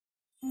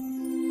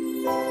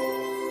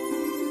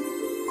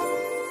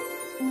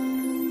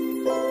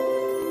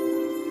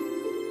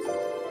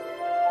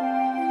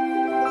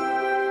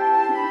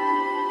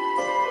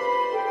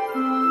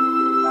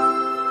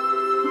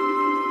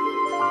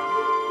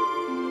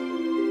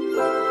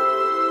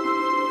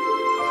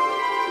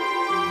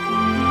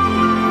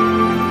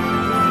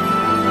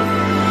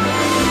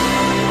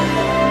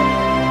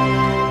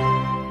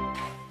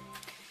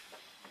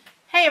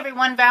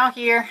One Val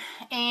here,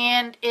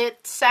 and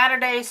it's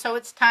Saturday, so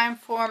it's time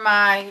for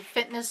my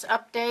fitness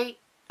update.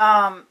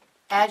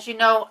 As you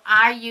know,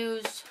 I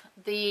use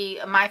the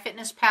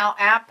MyFitnessPal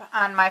app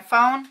on my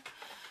phone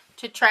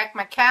to track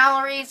my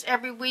calories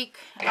every week.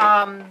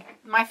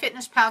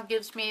 MyFitnessPal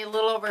gives me a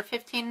little over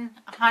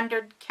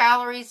 1,500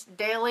 calories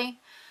daily,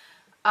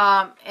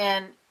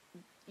 and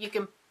you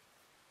can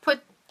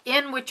put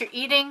in what you're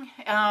eating.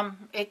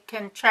 It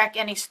can track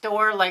any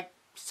store like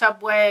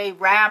Subway,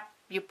 Wrap.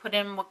 You put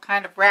in what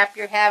kind of wrap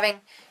you're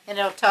having, and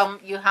it'll tell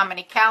you how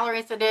many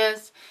calories it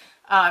is.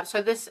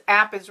 So this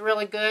app is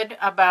really good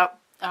about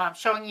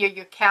showing you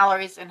your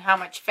calories and how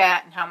much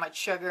fat and how much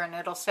sugar, and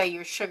it'll say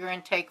your sugar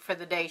intake for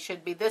the day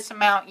should be this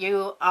amount.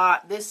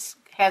 This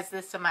has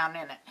this amount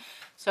in it.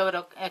 So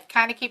it'll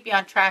kind of keep you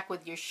on track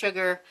with your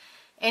sugar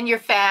and your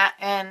fat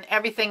and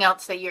everything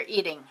else that you're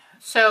eating.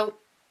 So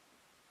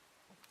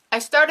I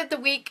started the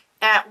week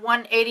at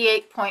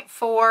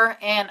 188.4,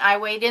 and I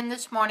weighed in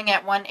this morning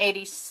at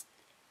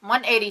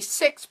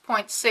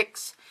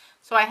 186.6,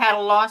 so I had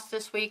a loss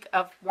this week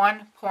of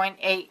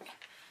 1.8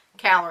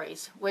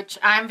 calories, which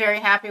I'm very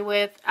happy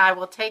with. I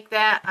will take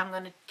that. I'm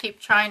going to keep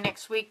trying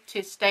next week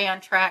to stay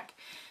on track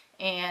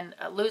and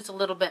lose a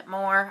little bit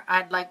more.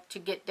 I'd like to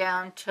get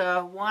down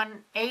to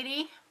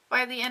 180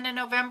 by the end of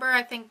November.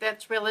 I think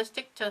that's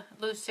realistic, to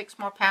lose 6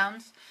 more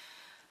pounds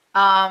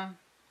by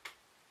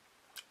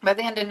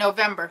the end of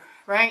November,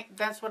 right?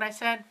 That's what I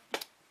said?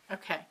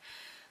 Okay.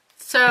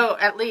 So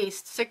at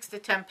least 6 to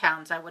 10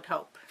 pounds, I would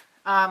hope.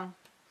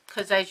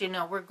 Because as you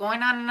know, we're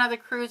going on another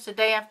cruise the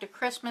day after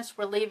Christmas.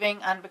 We're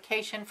leaving on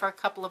vacation for a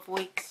couple of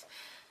weeks.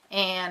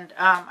 And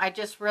I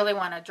just really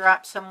want to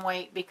drop some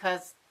weight,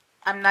 because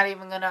I'm not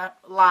even going to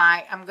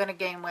lie, I'm going to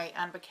gain weight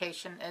on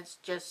vacation. It's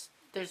just,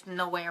 there's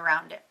no way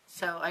around it.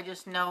 So I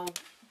just know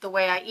the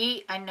way I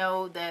eat. I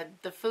know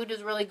that the food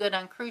is really good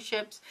on cruise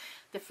ships.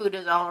 The food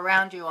is all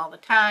around you all the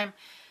time.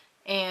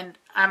 And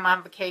I'm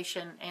on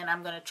vacation, and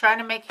I'm going to try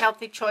to make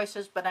healthy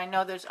choices, but I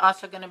know there's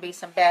also going to be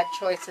some bad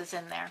choices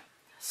in there.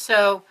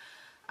 So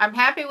I'm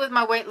happy with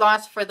my weight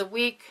loss for the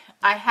week.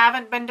 I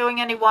haven't been doing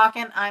any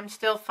walking. I'm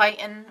still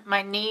fighting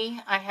my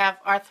knee. I have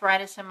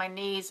arthritis in my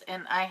knees,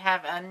 and I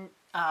have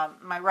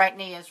my right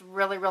knee is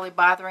really, really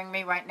bothering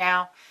me right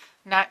now.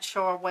 Not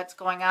sure what's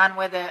going on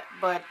with it,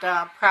 but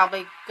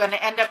probably going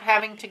to end up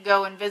having to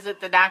go and visit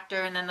the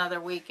doctor in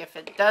another week if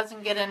it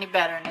doesn't get any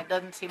better, and it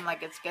doesn't seem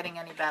like it's getting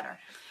any better.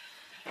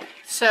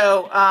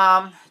 So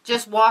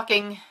just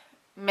walking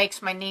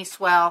makes my knee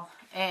swell,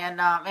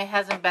 and it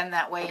hasn't been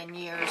that way in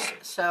years.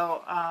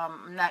 So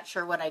I'm not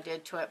sure what I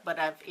did to it, but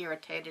I've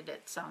irritated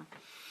it some.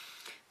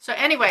 So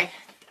anyway,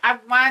 I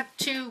want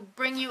to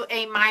bring you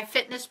a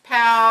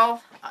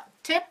MyFitnessPal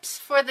tips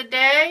for the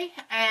day,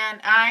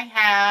 and I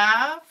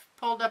have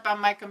pulled up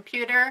on my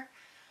computer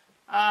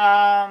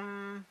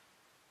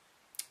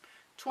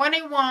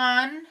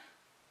 21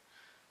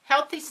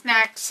 healthy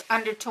snacks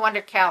under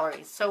 200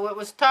 calories. So it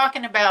was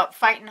talking about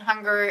fighting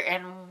hunger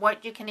and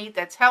what you can eat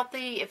that's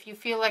healthy if you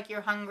feel like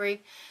you're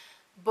hungry.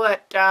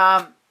 But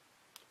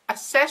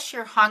assess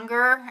your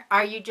hunger.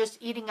 Are you just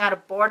eating out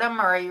of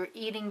boredom, or are you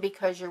eating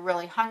because you're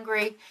really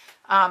hungry?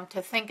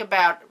 To think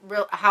about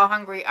how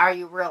hungry are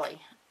you really.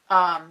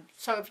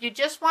 So if you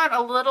just want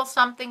a little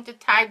something to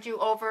tide you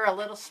over, a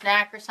little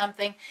snack or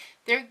something,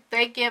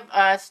 they give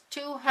us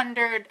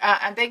 200.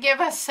 They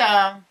give us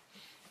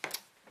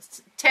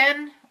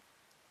 10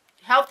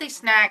 healthy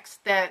snacks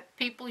that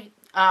people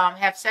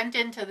have sent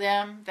in to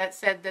them that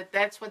said that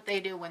that's what they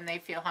do when they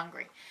feel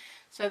hungry.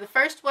 So the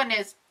first one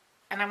is,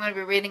 and I'm going to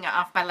be reading it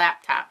off my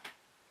laptop: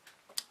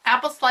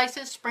 apple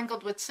slices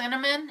sprinkled with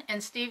cinnamon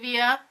and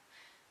stevia,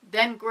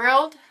 then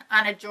grilled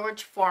on a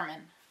George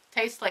Foreman.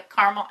 Tastes like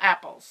caramel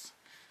apples.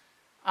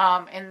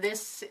 And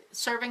this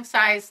serving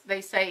size,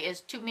 they say,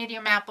 is 2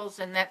 medium apples,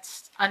 and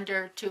that's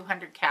under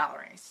 200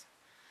 calories.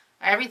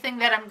 Everything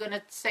that I'm going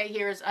to say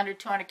here is under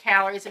 200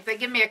 calories. If they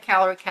give me a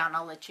calorie count,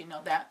 I'll let you know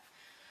that.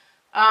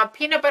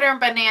 Peanut butter and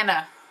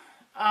banana.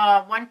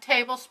 1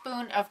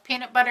 tablespoon of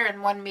peanut butter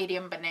and 1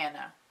 medium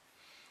banana.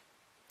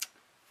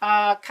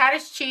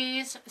 Cottage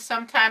cheese,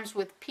 sometimes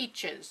with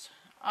peaches.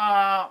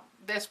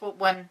 That's what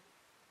one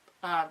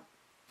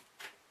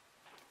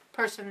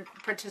person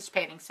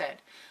participating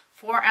said.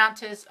 4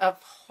 ounces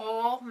of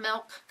whole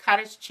milk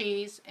cottage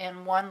cheese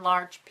and 1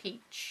 large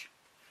peach.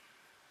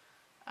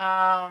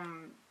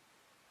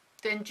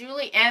 Then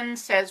Julie N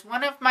says,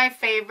 one of my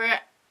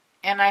favorite,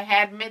 and I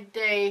had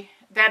midday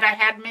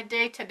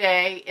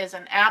today, is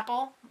an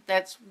apple.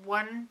 That's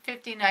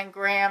 159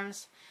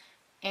 grams,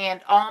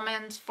 and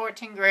almonds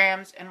 14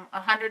 grams, and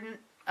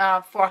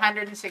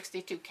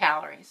 462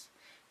 calories.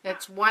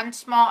 That's 1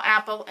 small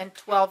apple and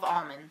 12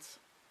 almonds.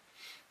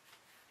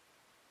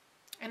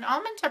 And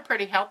almonds are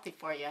pretty healthy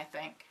for you, I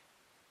think.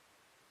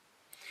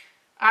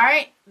 All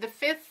right, the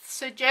 5th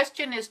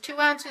suggestion is 2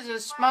 ounces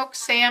of smoked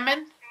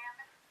salmon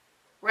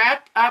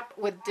wrapped up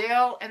with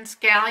dill and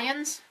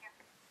scallions.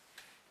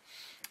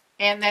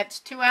 And that's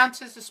 2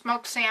 ounces of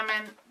smoked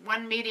salmon,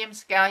 1 medium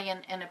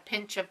scallion, and a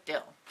pinch of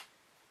dill.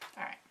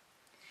 All right.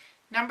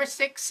 Number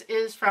 6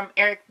 is from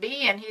Eric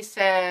B. And he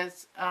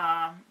says,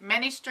 2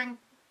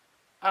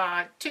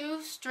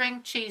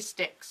 string cheese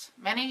sticks.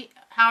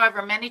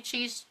 However many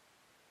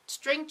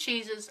string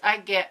cheeses I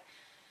get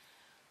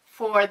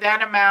for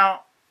that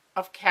amount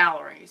of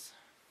calories.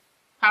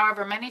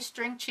 However many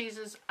string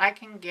cheeses I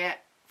can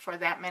get for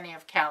that many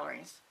of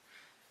calories.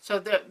 So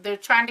they're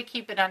trying to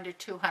keep it under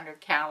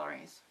 200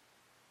 calories.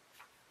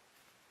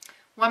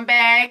 1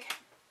 bag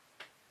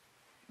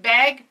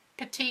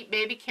petite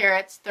baby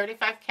carrots,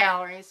 35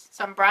 calories,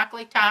 some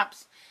broccoli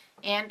tops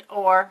and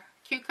or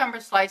cucumber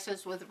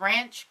slices with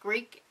ranch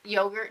Greek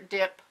yogurt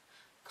dip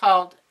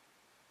called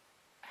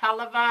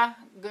Halava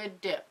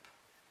Good Dip.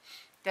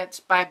 That's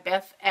by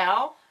Beth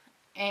L.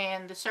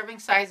 And the serving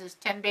size is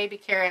 10 baby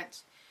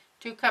carrots,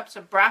 2 cups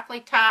of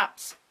broccoli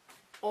tops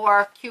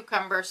or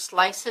cucumber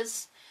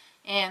slices,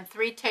 and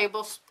 2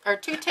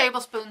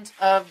 tablespoons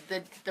of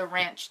the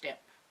ranch dip.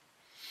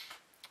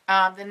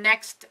 The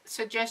next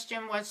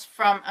suggestion was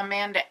from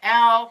Amanda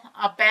L.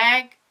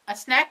 A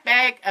snack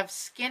bag of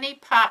Skinny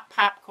Pop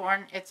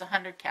popcorn. It's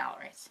 100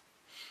 calories.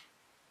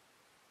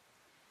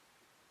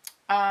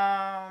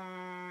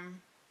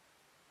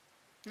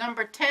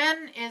 Number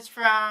 10 is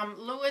from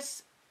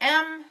Lewis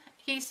M.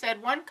 He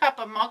said 1 cup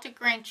of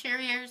multigrain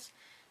Cheerios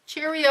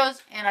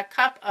and a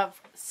cup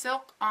of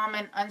Silk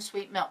Almond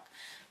unsweet milk.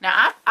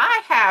 Now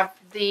I have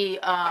the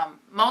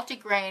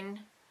multigrain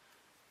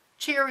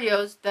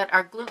Cheerios that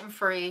are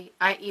gluten-free.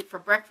 I eat for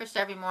breakfast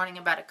every morning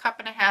about 1.5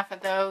 cups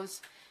of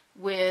those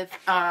with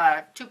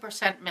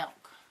 2%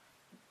 milk.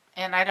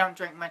 And I don't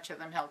drink much of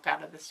the milk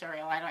out of the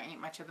cereal. I don't eat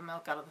much of the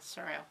milk out of the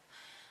cereal.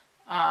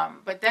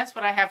 But that's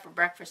what I have for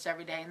breakfast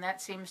every day, and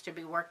that seems to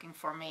be working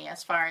for me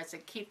as far as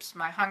it keeps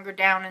my hunger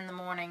down in the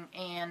morning,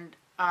 and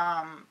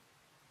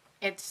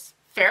it's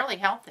fairly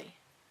healthy.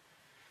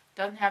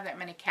 Doesn't have that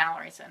many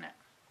calories in it,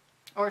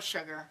 or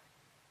sugar.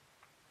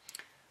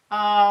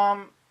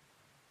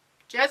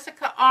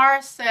 Jessica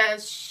R.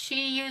 says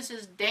she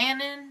uses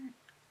Dannon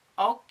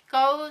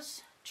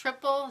Oikos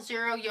Triple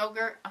Zero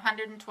Yogurt,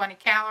 120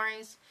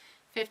 calories,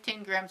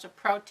 15 grams of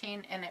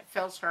protein, and it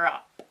fills her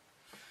up.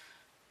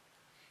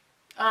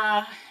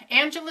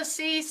 Angela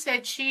C.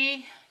 said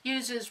she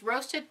uses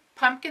roasted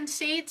pumpkin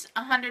seeds,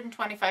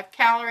 125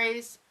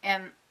 calories,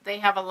 and they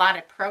have a lot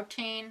of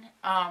protein.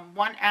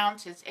 1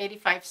 ounce is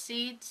 85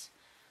 seeds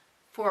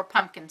for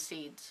pumpkin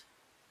seeds,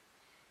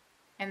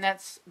 and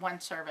that's 1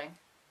 serving.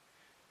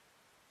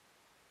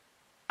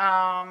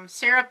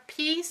 Sarah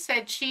P.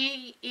 said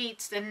she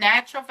eats the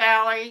Natural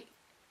Valley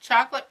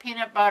chocolate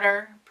peanut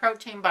butter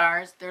protein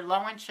bars. They're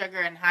low in sugar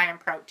and high in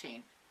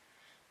protein.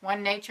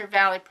 1 Nature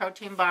Valley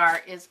protein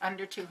bar is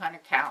under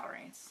 200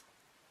 calories.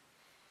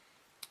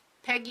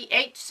 Peggy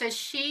H. says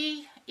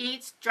she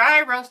eats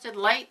dry roasted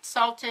light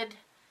salted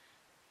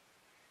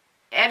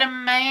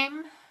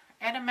edamame.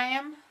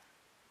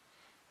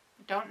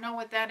 Don't know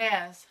what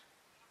that is.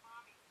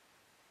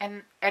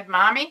 And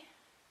edamame.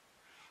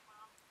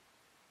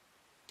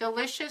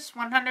 Delicious,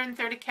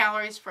 130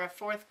 calories for a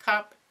 4th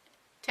cup.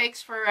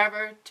 Takes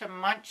forever to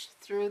munch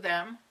through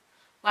them.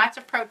 Lots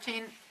of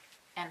protein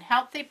and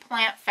healthy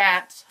plant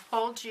fats.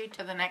 Holds you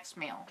to the next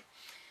meal.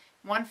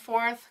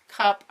 1/4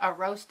 cup of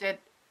roasted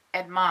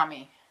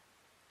edamame.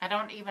 I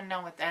don't even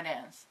know what that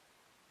is.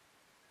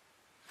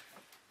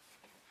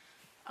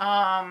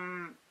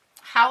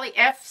 Holly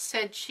F.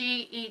 said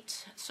she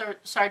eats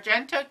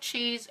Sargento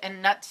cheese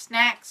and nut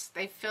snacks.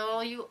 They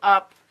fill you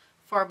up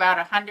for about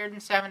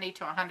 170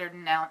 to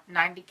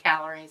 190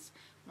 calories.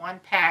 1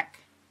 pack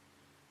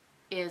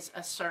is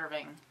a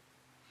serving.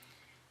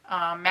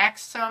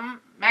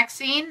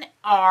 Maxine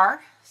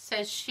R.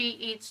 says she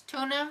eats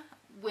tuna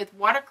with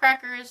water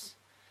crackers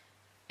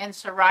and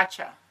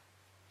sriracha.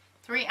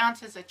 3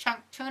 ounces of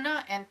chunk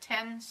tuna and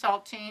 10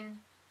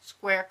 saltine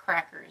square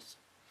crackers.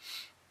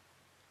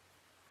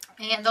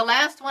 And the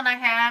last one I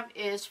have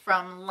is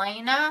from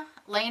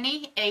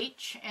Lainey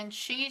H. And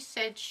she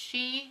said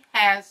she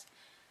has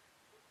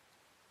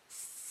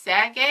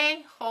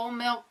Sage whole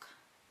milk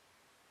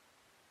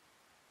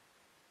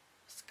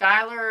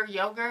Skylar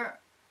yogurt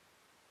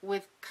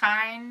with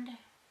Kind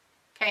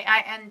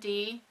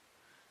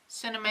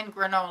cinnamon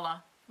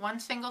granola. 1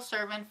 single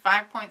serving,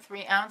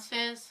 5.3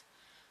 ounces.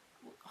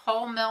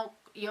 Whole milk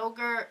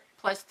yogurt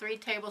plus 3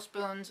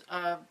 tablespoons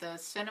of the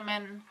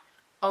cinnamon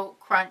oat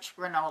crunch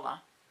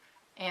granola.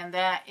 And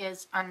that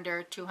is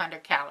under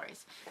 200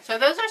 calories. So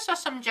those are some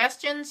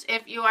suggestions.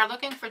 If you are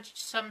looking for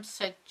some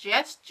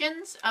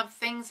suggestions of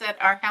things that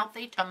are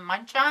healthy to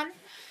munch on,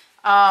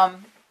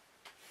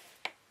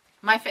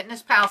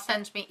 MyFitnessPal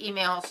sends me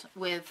emails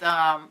with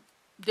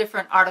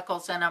different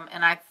articles in them,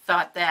 and I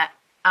thought that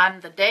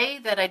on the day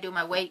that I do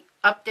my weight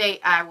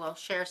update, I will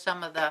share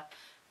some of the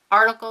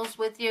articles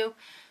with you.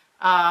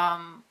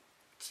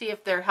 See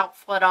if they're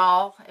helpful at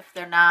all. If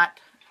they're not,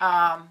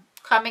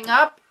 coming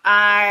up,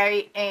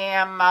 I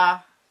am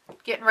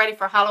getting ready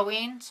for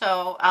Halloween,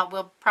 so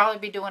we'll probably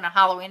be doing a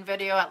Halloween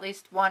video, at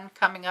least one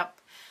coming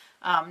up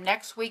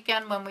next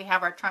weekend when we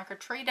have our trunk or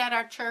treat at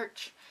our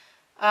church.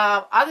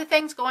 Other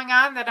things going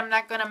on that I'm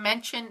not going to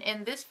mention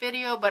in this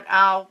video, but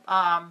I'll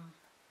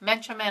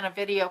mention them in a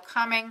video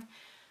coming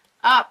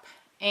up.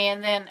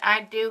 And then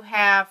I do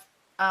have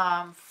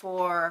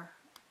for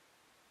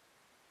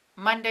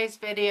Monday's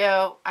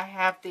video, I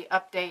have the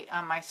update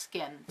on my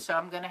skin. So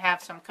I'm going to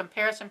have some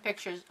comparison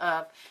pictures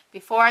of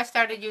before I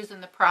started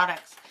using the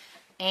products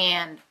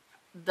and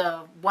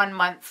the 1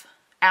 month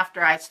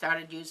after I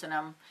started using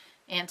them,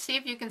 and see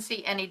if you can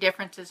see any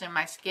differences in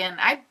my skin.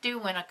 I do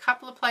in a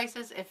couple of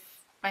places if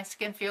my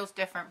skin feels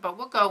different, but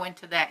we'll go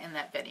into that in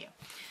that video.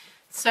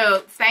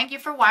 So thank you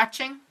for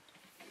watching.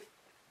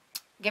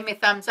 Give me a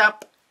thumbs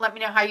up. Let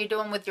me know how you're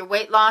doing with your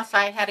weight loss.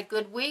 I had a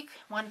good week.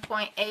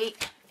 1.8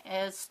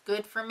 is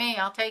good for me.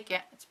 I'll take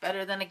it. It's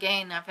better than a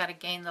gain. I've had a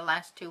gain the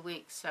last 2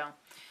 weeks. So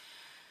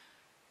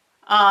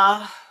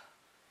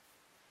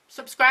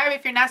subscribe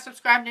if you're not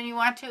subscribed and you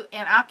want to,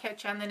 and I'll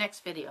catch you on the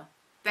next video.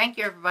 Thank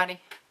you,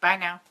 everybody. Bye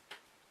now.